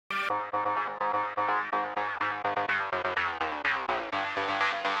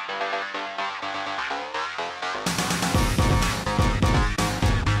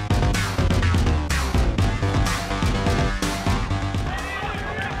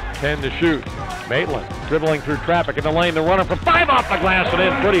Ten to shoot. Maitland dribbling through traffic in the lane. The runner from 5 off the glass and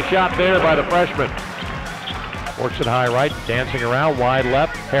in. Pretty shot there by the freshman. Works it high right, dancing around, wide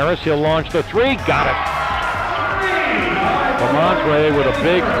left. Harris, he'll launch the 3. Got it. Lamontre with a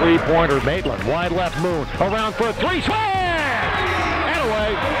big three-pointer. Maitland, wide left, Moon. Around for a 3. Swing! And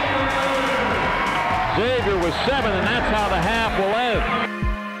away. Xavier with 7, and that's how the half will end.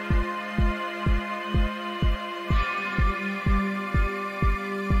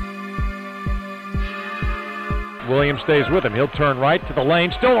 Williams stays with him. He'll turn right to the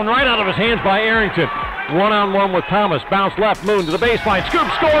lane. Stolen right out of his hands by Arrington. One-on-one with Thomas. Bounce left. Moon to the baseline. Scoop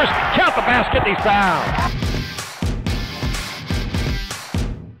scores. Count the basket. He's fouled.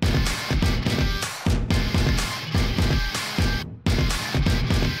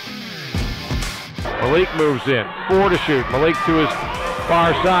 Malik moves in. 4 to shoot. Malik to his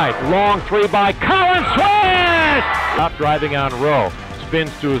far side. Long 3 by Collins. Swish! Top driving on Rowe.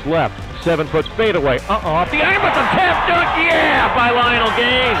 Spins to his left. 7-foot fadeaway. Off the iron with the tap dunk. Yeah! By Lionel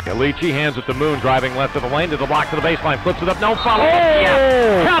Gaines. Alici hands it to Moon, driving left of the lane to the block to the baseline. Flips it up. No follow.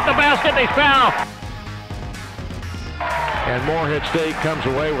 Yeah! Count the basket. They foul. And Morehead State comes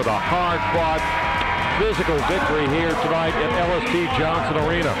away with a hard-fought, physical victory here tonight at LST Johnson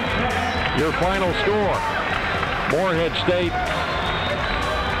Arena. Your final score: Morehead State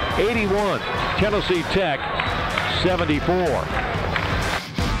 81, Tennessee Tech 74.